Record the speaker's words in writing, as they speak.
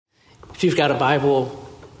If you've got a Bible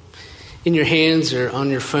in your hands or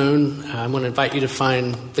on your phone, I'm going to invite you to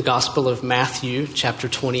find the Gospel of Matthew, chapter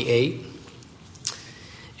 28.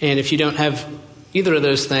 And if you don't have either of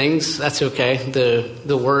those things, that's okay.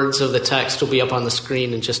 The words of the text will be up on the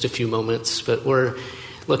screen in just a few moments. But we're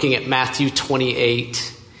looking at Matthew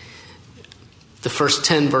 28, the first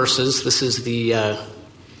 10 verses. This is the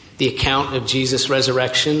account of Jesus'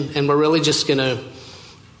 resurrection. And we're really just going to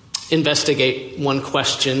investigate one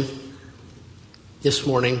question this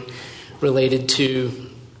morning related to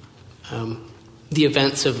the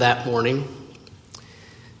events of that morning,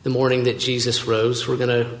 the morning that Jesus rose. We're going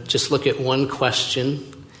to just look at one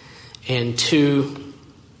question and two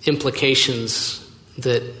implications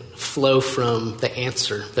that flow from the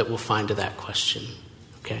answer that we'll find to that question.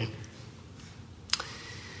 Okay?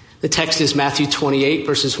 The text is Matthew 28,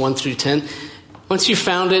 verses 1 through 10. Once you've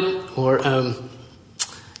found it or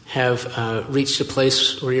have reached a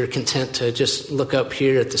place where you're content to just look up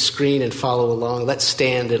here at the screen and follow along, let's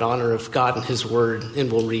stand in honor of God and His Word,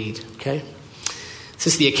 and we'll read, okay? This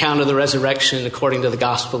is the account of the resurrection according to the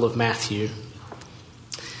Gospel of Matthew.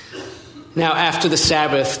 Now, after the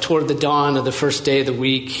Sabbath, toward the dawn of the first day of the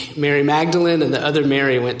week, Mary Magdalene and the other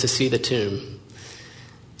Mary went to see the tomb.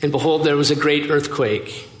 And behold, there was a great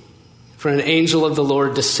earthquake, for an angel of the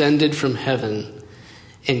Lord descended from heaven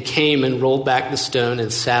and came and rolled back the stone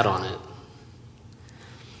and sat on it.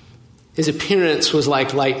 His appearance was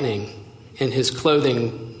like lightning, and his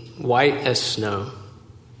clothing white as snow.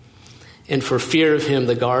 And for fear of him,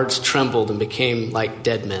 the guards trembled and became like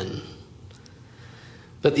dead men.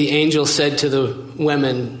 But the angel said to the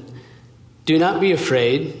women, "Do not be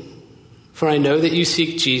afraid, for I know that you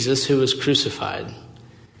seek Jesus who was crucified.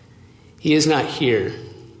 He is not here,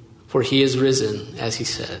 for he is risen, as he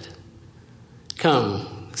said.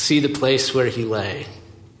 Come, see the place where he lay.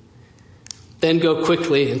 Then go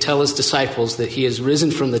quickly and tell his disciples that he is risen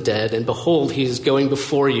from the dead, and behold, he is going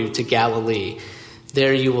before you to Galilee.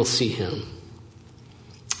 There you will see him.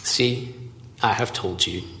 See, I have told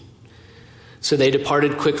you." So they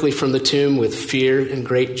departed quickly from the tomb with fear and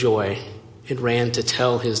great joy and ran to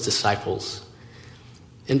tell his disciples.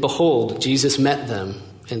 And behold, Jesus met them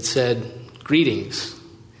and said, "Greetings."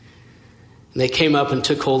 And they came up and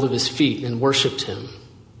took hold of his feet and worshipped him.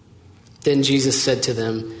 Then Jesus said to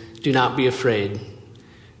them, "Do not be afraid.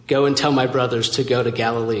 Go and tell my brothers to go to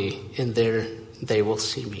Galilee, and there they will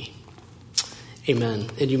see me." Amen.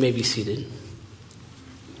 And you may be seated.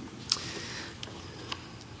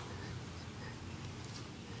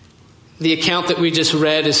 The account that we just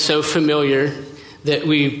read is so familiar that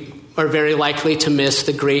we are very likely to miss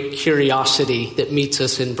the great curiosity that meets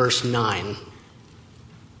us in verse 9.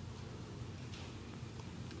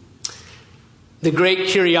 The great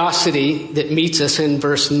curiosity that meets us in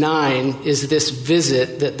verse 9 is this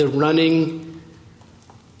visit that the running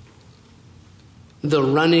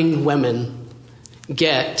women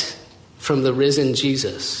get from the risen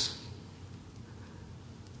Jesus.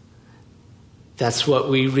 That's what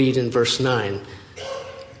we read in verse 9.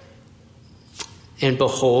 And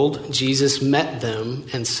behold, Jesus met them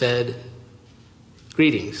and said,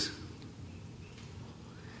 "Greetings."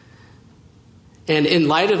 And in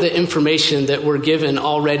light of the information that we're given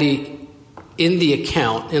already in the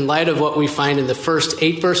account, in light of what we find in the first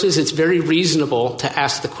 8 verses, it's very reasonable to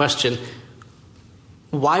ask the question,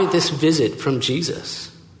 why this visit from Jesus?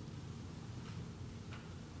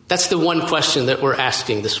 That's the one question that we're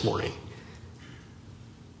asking this morning.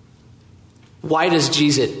 Why does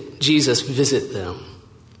Jesus visit them?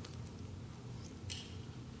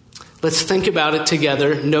 Let's think about it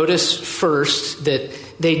together. Notice first that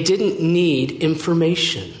they didn't need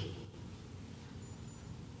information.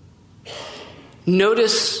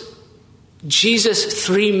 Notice Jesus'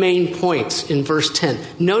 3 main points in verse 10.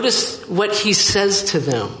 Notice what he says to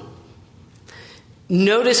them.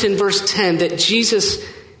 Notice in verse 10 that Jesus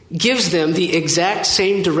gives them the exact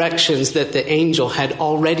same directions that the angel had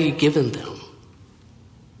already given them.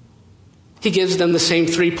 He gives them the same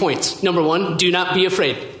 3 points. Number 1, do not be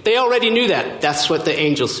afraid. They already knew that. That's what the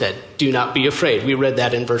angel said. Do not be afraid. We read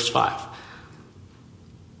that in verse 5.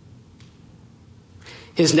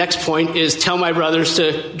 His next point is tell my brothers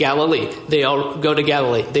to Galilee. They all go to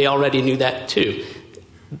Galilee. They already knew that too.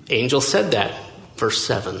 Angel said that. Verse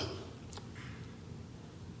 7.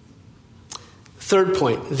 Third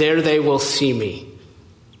point, there they will see me.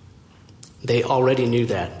 They already knew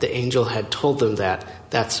that. The angel had told them that.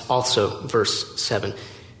 That's also verse 7.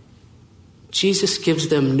 Jesus gives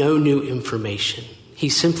them no new information. He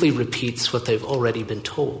simply repeats what they've already been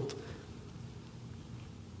told.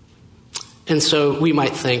 And so we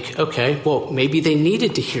might think, okay, well, maybe they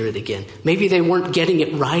needed to hear it again. Maybe they weren't getting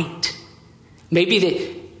it right.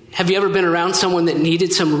 Have you ever been around someone that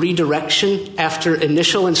needed some redirection after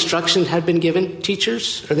initial instruction had been given?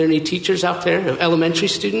 Teachers? Are there any teachers out there of elementary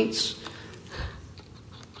students?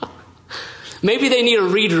 Maybe they need a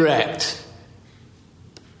redirect.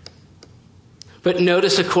 But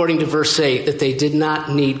notice, according to verse 8, that they did not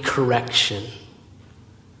need correction.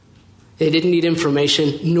 They didn't need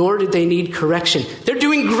information, nor did they need correction. They're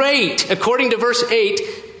doing great, according to verse 8.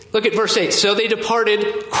 Look at verse 8. So they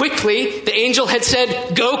departed quickly. The angel had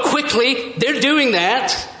said, go quickly. They're doing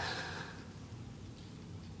that.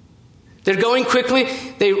 They're going quickly.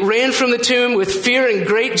 They ran from the tomb with fear and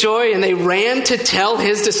great joy, and they ran to tell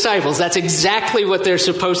his disciples. That's exactly what they're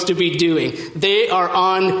supposed to be doing. They are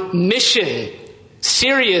on mission,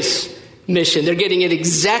 serious mission. They're getting it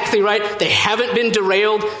exactly right. They haven't been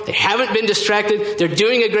derailed. They haven't been distracted. They're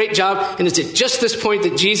doing a great job. And it's at just this point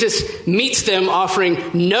that Jesus meets them, offering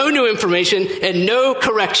no new information and no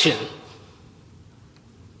correction.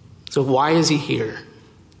 So why is he here?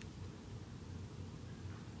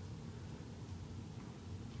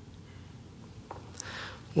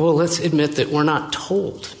 Well, let's admit that we're not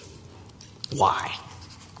told why.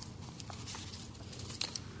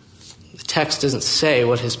 The text doesn't say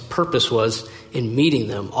what his purpose was in meeting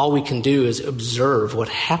them. All we can do is observe what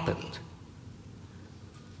happened.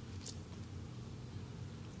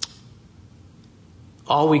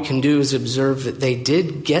 All we can do is observe that they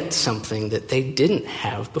did get something that they didn't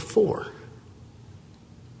have before.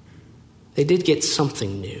 They did get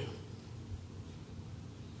something new.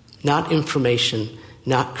 Not information,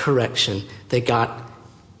 not correction. They got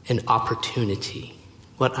an opportunity.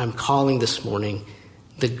 What I'm calling this morning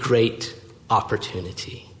the great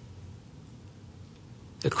opportunity.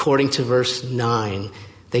 According to verse 9,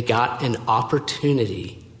 they got an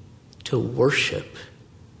opportunity to worship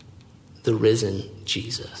the risen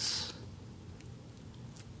Jesus.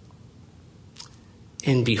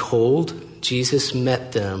 And behold, Jesus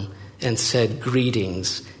met them and said,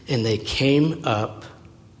 greetings. And they came up.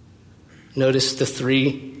 Notice the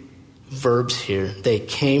three verbs here. They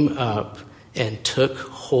came up and took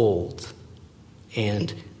hold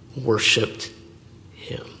and worshiped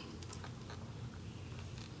him.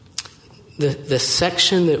 The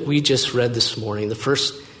section that we just read this morning, the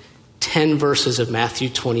first 10 verses of Matthew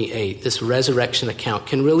 28, this resurrection account,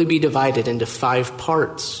 can really be divided into 5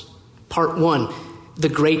 parts. Part 1, the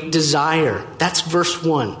great desire. That's verse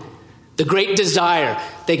 1. The great desire.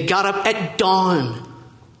 They got up at dawn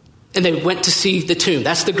and they went to see the tomb.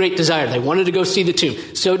 That's the great desire. They wanted to go see the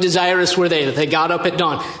tomb. So desirous were they that they got up at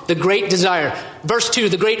dawn. The great desire. Verse 2,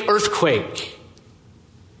 the great earthquake.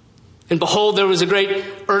 And behold, there was a great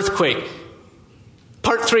earthquake.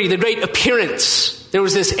 Part 3, the great appearance. There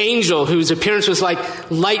was this angel whose appearance was like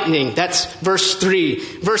lightning. That's verse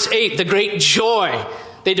 3. Verse 8, the great joy.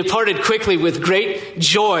 They departed quickly with great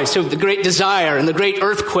joy. So the great desire and the great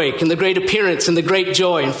earthquake and the great appearance and the great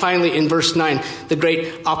joy. And finally in verse 9, the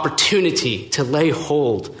great opportunity to lay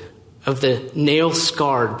hold of the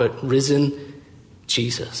nail-scarred but risen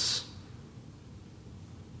Jesus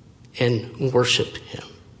and worship him.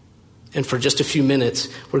 And for just a few minutes,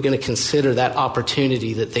 we're going to consider that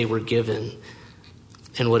opportunity that they were given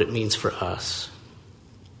and what it means for us.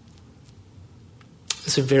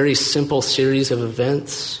 It's a very simple series of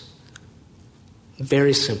events.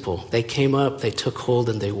 Very simple. They came up, they took hold,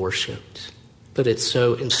 and they worshiped. But it's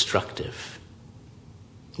so instructive.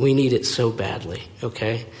 We need it so badly,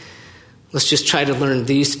 okay? Let's just try to learn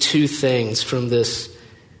these 2 things from this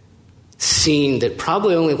scene that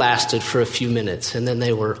probably only lasted for a few minutes, and then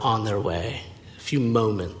they were on their way. A few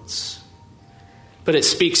moments. But it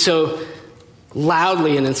speaks so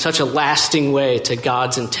loudly and in such a lasting way to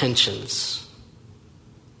God's intentions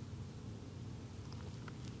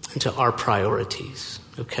and to our priorities.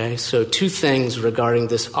 Okay? So 2 things regarding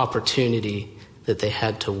this opportunity that they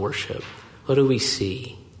had to worship. What do we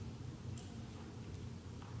see?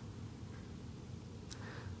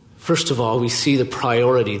 First of all, we see the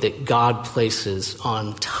priority that God places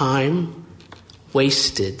on time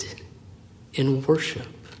wasted in worship.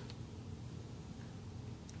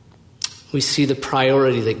 We see the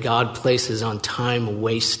priority that God places on time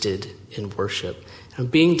wasted in worship. I'm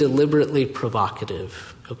being deliberately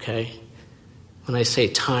provocative, okay? When I say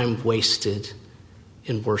time wasted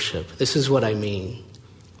in worship, this is what I mean.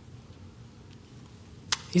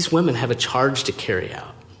 These women have a charge to carry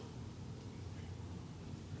out.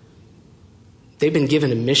 They've been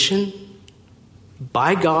given a mission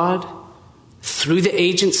by God through the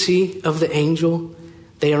agency of the angel.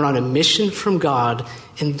 They are on a mission from God,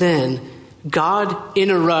 and then God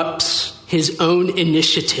interrupts his own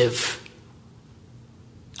initiative.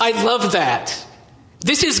 I love that.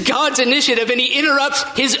 This is God's initiative, and he interrupts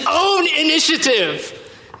his own initiative.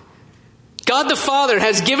 God the Father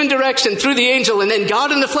has given direction through the angel, and then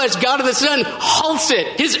God in the flesh, God of the Son, halts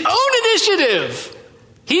it. His own initiative.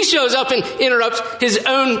 He shows up and interrupts his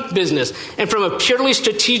own business. And from a purely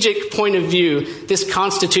strategic point of view, this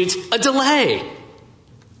constitutes a delay.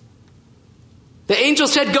 The angel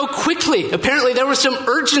said, go quickly. Apparently there was some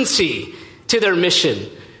urgency to their mission.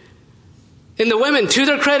 And the women, to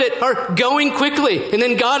their credit, are going quickly. And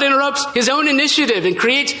then God interrupts his own initiative and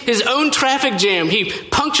creates his own traffic jam. He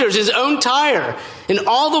punctures his own tire, and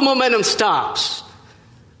all the momentum stops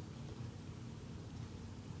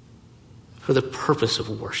for the purpose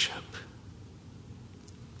of worship.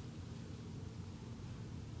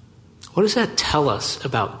 What does that tell us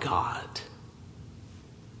about God?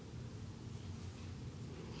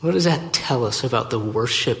 What does that tell us about the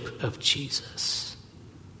worship of Jesus?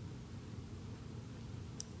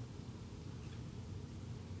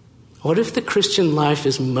 What if the Christian life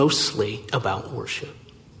is mostly about worship?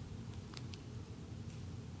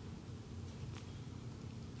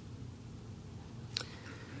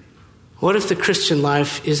 What if the Christian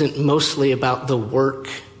life isn't mostly about the work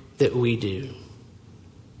that we do,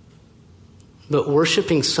 but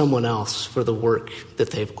worshiping someone else for the work that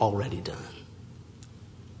they've already done?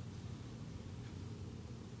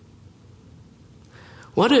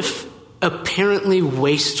 What if apparently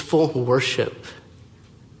wasteful worship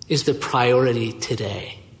is the priority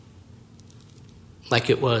today, like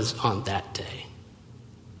it was on that day?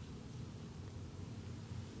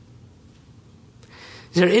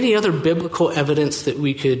 Is there any other biblical evidence that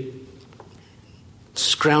we could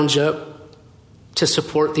scrounge up to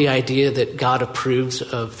support the idea that God approves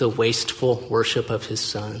of the wasteful worship of his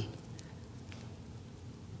Son?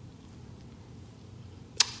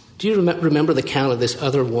 Do you remember the account of this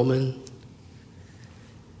other woman?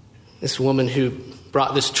 This woman who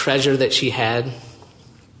brought this treasure that she had.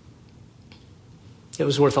 It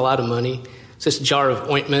was worth a lot of money. It's this jar of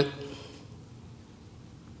ointment.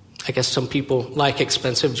 I guess some people like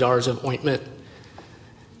expensive jars of ointment.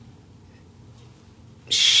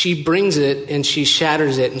 She brings it and she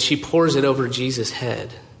shatters it and she pours it over Jesus'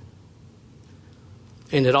 head.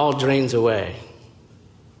 And it all drains away.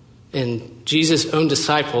 And Jesus' own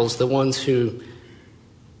disciples, the ones who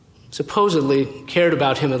supposedly cared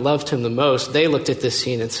about him and loved him the most, they looked at this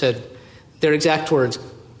scene and said, their exact words,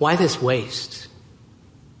 "Why this waste?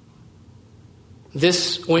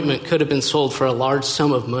 This ointment could have been sold for a large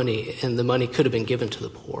sum of money, and the money could have been given to the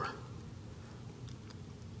poor."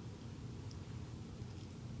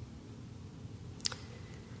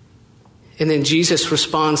 And then Jesus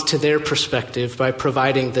responds to their perspective by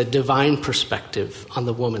providing the divine perspective on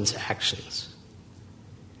the woman's actions.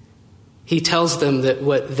 He tells them that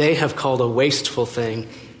what they have called a wasteful thing,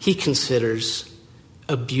 he considers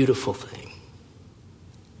a beautiful thing.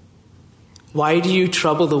 "Why do you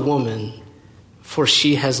trouble the woman? For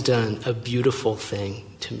she has done a beautiful thing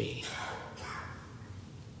to me."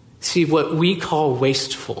 See, what we call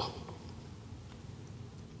wasteful,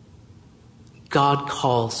 God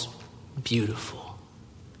calls beautiful.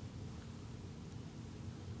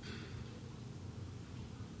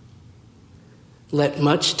 Let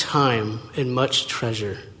much time and much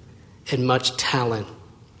treasure and much talent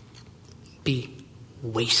be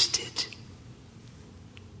wasted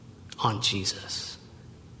on Jesus.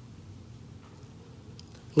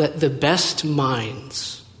 Let the best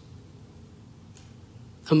minds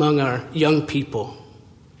among our young people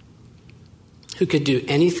who could do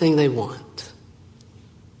anything they want,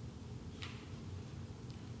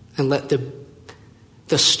 and let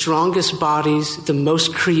the strongest bodies, the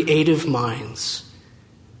most creative minds,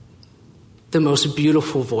 the most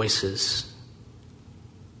beautiful voices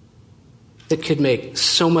that could make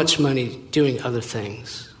so much money doing other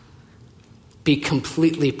things be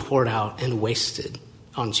completely poured out and wasted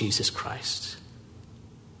on Jesus Christ.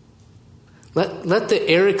 Let the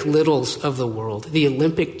Eric Littles of the world, the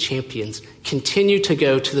Olympic champions, continue to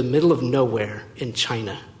go to the middle of nowhere in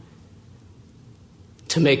China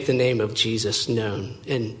to make the name of Jesus known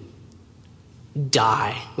and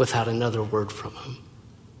die without another word from him.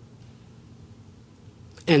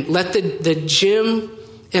 And let the Jim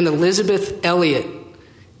and Elizabeth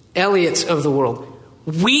Elliots of the world,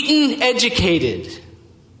 Wheaton educated,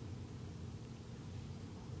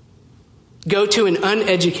 go to an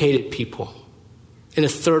uneducated people in a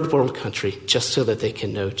third world country just so that they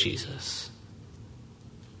can know Jesus.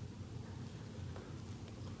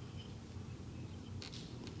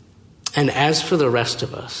 And as for the rest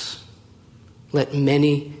of us, let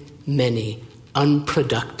many, many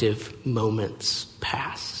unproductive moments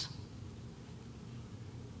pass.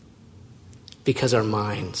 because our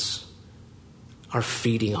minds are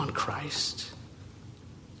feeding on Christ,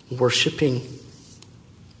 worshiping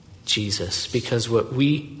Jesus, because what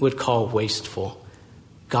we would call wasteful,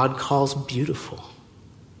 God calls beautiful.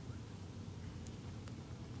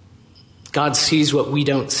 God sees what we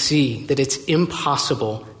don't see, that it's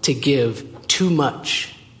impossible to give too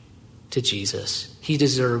much to Jesus. He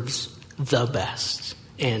deserves the best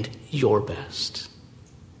and your best.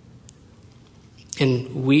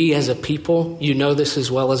 And we as a people, you know this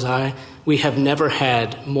as well as I, we have never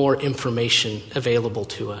had more information available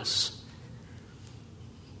to us.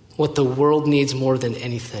 What the world needs more than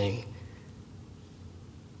anything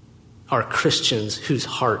are Christians whose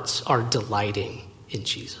hearts are delighting in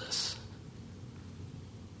Jesus.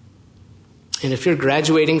 And if you're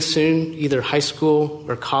graduating soon, either high school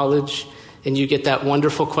or college, and you get that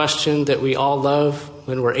wonderful question that we all love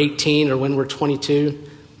when we're 18 or when we're 22,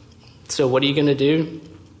 so what are you going to do?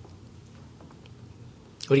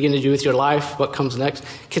 What are you going to do with your life? What comes next?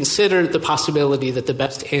 Consider the possibility that the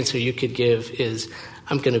best answer you could give is,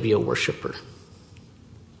 I'm going to be a worshiper.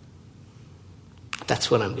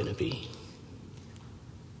 That's what I'm going to be.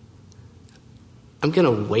 I'm going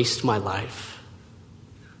to waste my life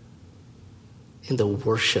in the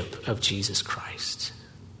worship of Jesus Christ.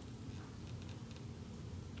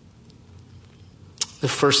 The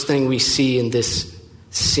first thing we see in this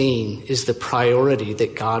scene is the priority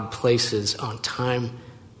that God places on time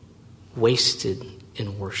wasted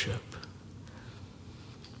in worship.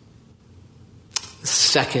 The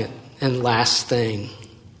second and last thing,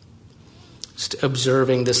 just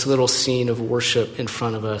observing this little scene of worship in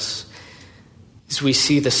front of us, is we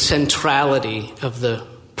see the centrality of the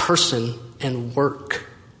person and work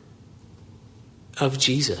of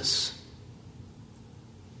Jesus.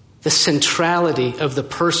 The centrality of the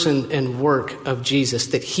person and work of Jesus,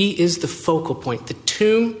 that he is the focal point. The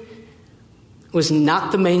tomb was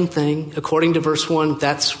not the main thing. According to verse 1,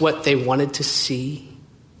 that's what they wanted to see.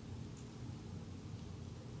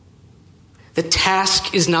 The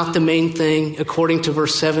task is not the main thing. According to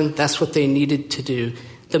verse 7, that's what they needed to do.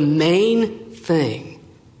 The main thing,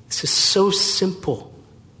 this is so simple.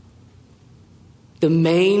 The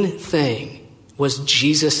main thing was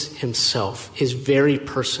Jesus himself. His very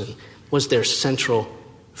person was their central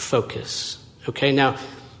focus. Okay, now,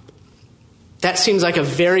 that seems like a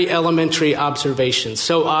very elementary observation,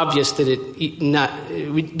 so obvious that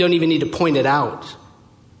we don't even need to point it out.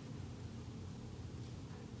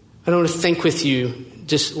 I want to think with you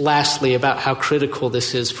just lastly about how critical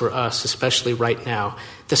this is for us, especially right now,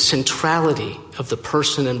 the centrality of the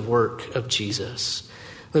person and work of Jesus.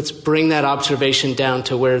 Let's bring that observation down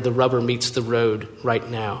to where the rubber meets the road right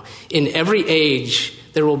now. In every age,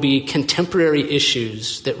 there will be contemporary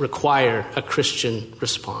issues that require a Christian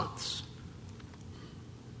response.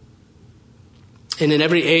 And in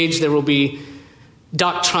every age, there will be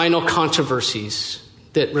doctrinal controversies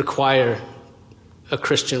that require a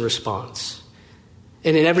Christian response.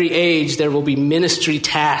 And in every age, there will be ministry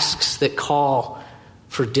tasks that call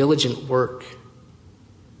for diligent work.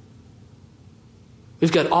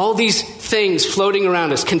 We've got all these things floating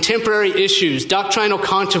around us, contemporary issues, doctrinal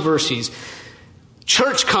controversies,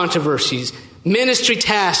 church controversies, ministry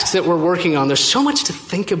tasks that we're working on. There's so much to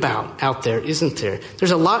think about out there, isn't there?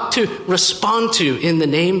 There's a lot to respond to in the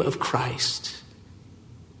name of Christ.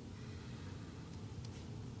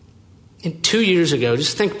 And 2 years ago,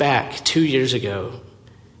 just think back 2 years ago,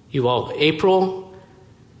 you all, April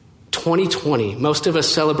 2020, most of us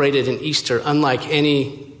celebrated an Easter unlike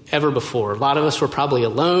any ever before. A lot of us were probably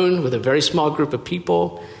alone with a very small group of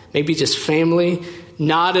people, maybe just family,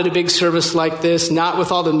 not at a big service like this, not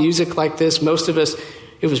with all the music like this. Most of us,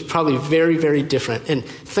 it was probably very, very different. And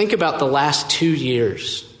think about the last 2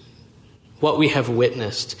 years, what we have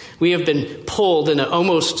witnessed. We have been pulled in an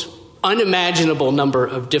almost unimaginable number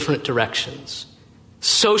of different directions.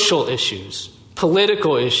 Social issues,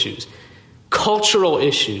 political issues, cultural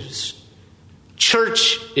issues,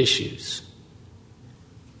 church issues,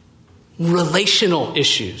 relational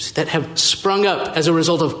issues that have sprung up as a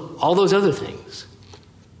result of all those other things.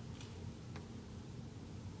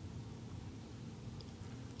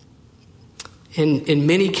 In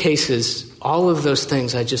many cases, all of those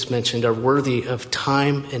things I just mentioned are worthy of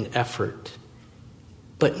time and effort,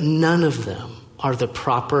 but none of them are the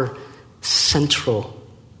proper central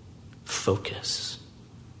focus.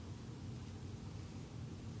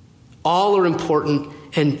 All are important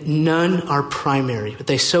and none are primary, but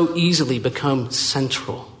they so easily become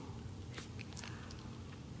central.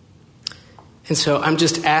 And so I'm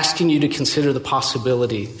just asking you to consider the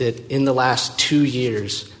possibility that in the last 2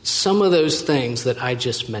 years, some of those things that I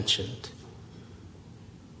just mentioned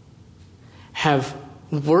have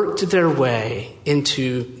worked their way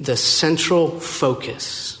into the central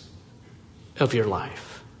focus of your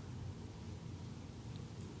life.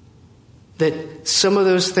 That some of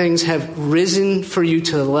those things have risen for you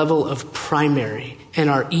to the level of primary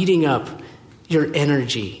and are eating up your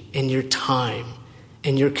energy and your time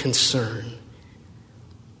and your concern.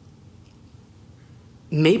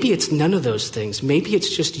 Maybe it's none of those things. Maybe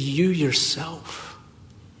it's just you yourself.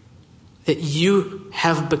 That you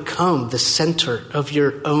have become the center of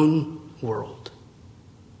your own world.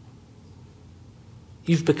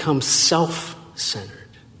 You've become self-centered.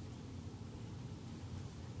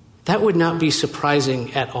 That would not be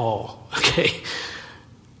surprising at all, okay?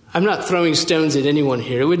 I'm not throwing stones at anyone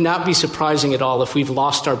here. It would not be surprising at all if we've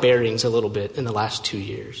lost our bearings a little bit in the last 2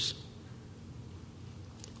 years.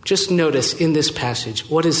 Just notice in this passage,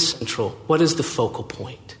 what is central? What is the focal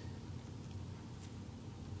point?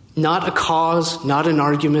 Not a cause, not an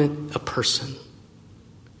argument, a person.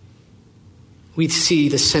 We see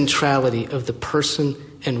the centrality of the person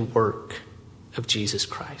and work of Jesus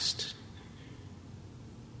Christ.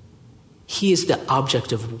 He is the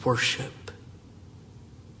object of worship.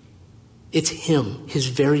 It's him, his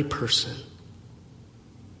very person.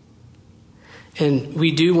 And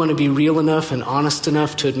we do want to be real enough and honest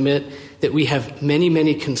enough to admit that we have many,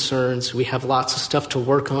 many concerns. We have lots of stuff to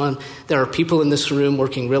work on. There are people in this room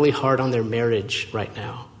working really hard on their marriage right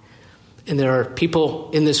now. And there are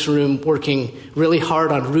people in this room working really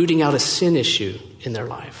hard on rooting out a sin issue in their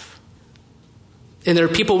life. And there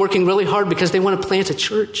are people working really hard because they want to plant a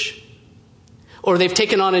church. Or they've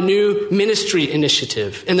taken on a new ministry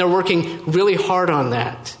initiative, and they're working really hard on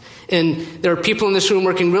that. And there are people in this room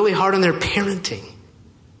working really hard on their parenting.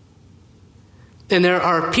 And there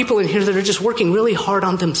are people in here that are just working really hard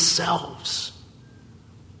on themselves.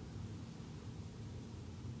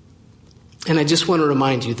 And I just want to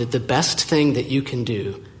remind you that the best thing that you can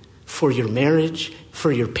do for your marriage,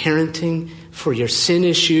 for your parenting, for your sin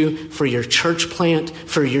issue, for your church plant,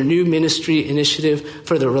 for your new ministry initiative,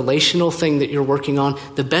 for the relational thing that you're working on,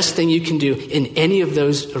 the best thing you can do in any of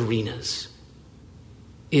those arenas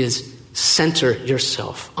is center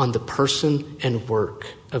yourself on the person and work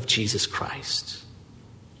of Jesus Christ.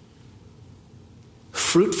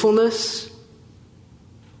 Fruitfulness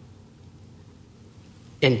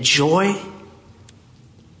and joy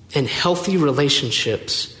and healthy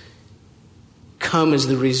relationships come as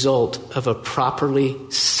the result of a properly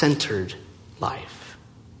centered life.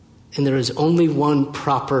 And there is only one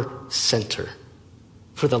proper center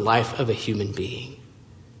for the life of a human being: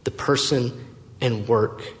 the person and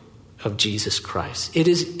work of Jesus Christ. It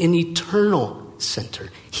is an eternal center.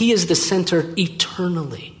 He is the center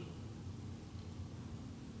eternally.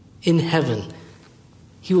 In heaven,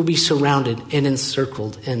 he will be surrounded and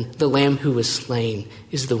encircled, and the Lamb who was slain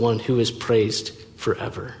is the one who is praised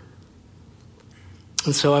forever.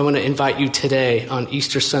 And so I want to invite you today on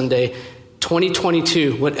Easter Sunday,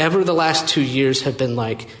 2022, whatever the last 2 years have been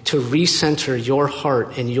like, to recenter your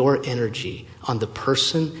heart and your energy on the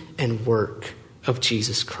person and work of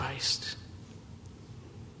Jesus Christ.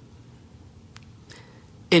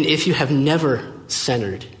 And if you have never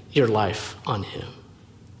centered your life on him,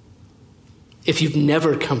 if you've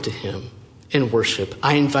never come to him in worship,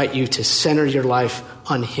 I invite you to center your life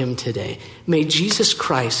on him today. May Jesus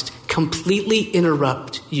Christ completely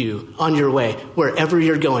interrupt you on your way, wherever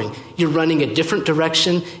you're going. You're running a different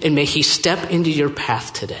direction, and may he step into your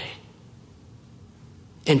path today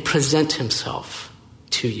and present himself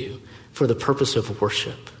to you for the purpose of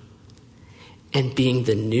worship and being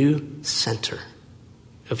the new center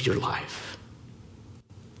of your life.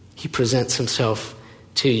 He presents himself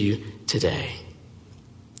to you today.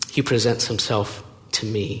 He presents himself to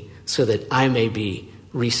me so that I may be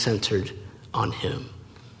recentered on him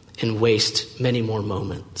and waste many more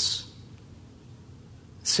moments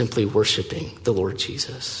simply worshiping the Lord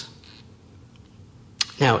Jesus.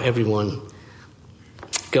 Now, everyone,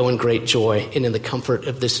 go in great joy and in the comfort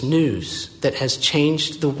of this news that has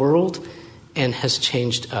changed the world and has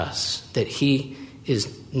changed us, that he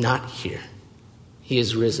is not here. He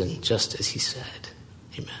is risen just as he said.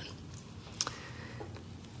 Amen.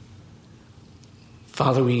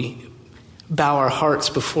 Father, we bow our hearts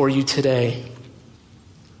before you today.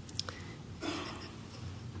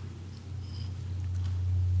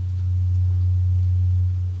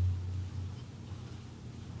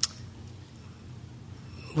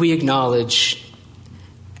 We acknowledge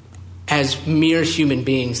as mere human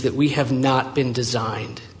beings that we have not been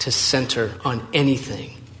designed to center on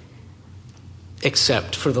anything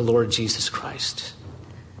except for the Lord Jesus Christ.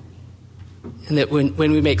 And that when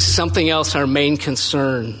we make something else our main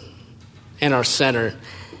concern and our center,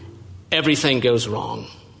 that we will everything goes wrong.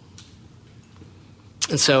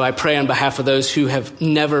 And so I pray on behalf of those who have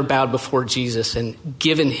never bowed before Jesus and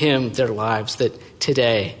given him their lives, that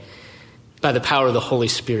today, by the power of the Holy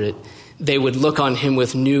Spirit, they would look on him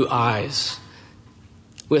with new eyes,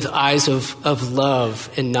 with eyes of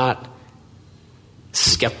love and not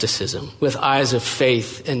skepticism, with eyes of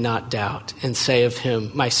faith and not doubt, and say of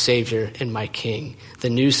him, my Savior and my King, the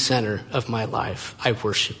new center of my life, I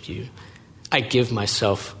worship you. I give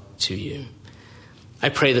myself to you. I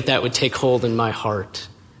pray that that would take hold in my heart.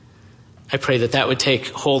 I pray that that would take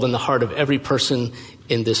hold in the heart of every person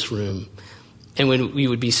in this room. And when we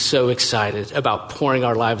would be so excited about pouring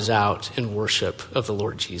our lives out in worship of the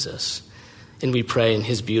Lord Jesus. And we pray in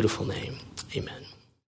his beautiful name. Amen.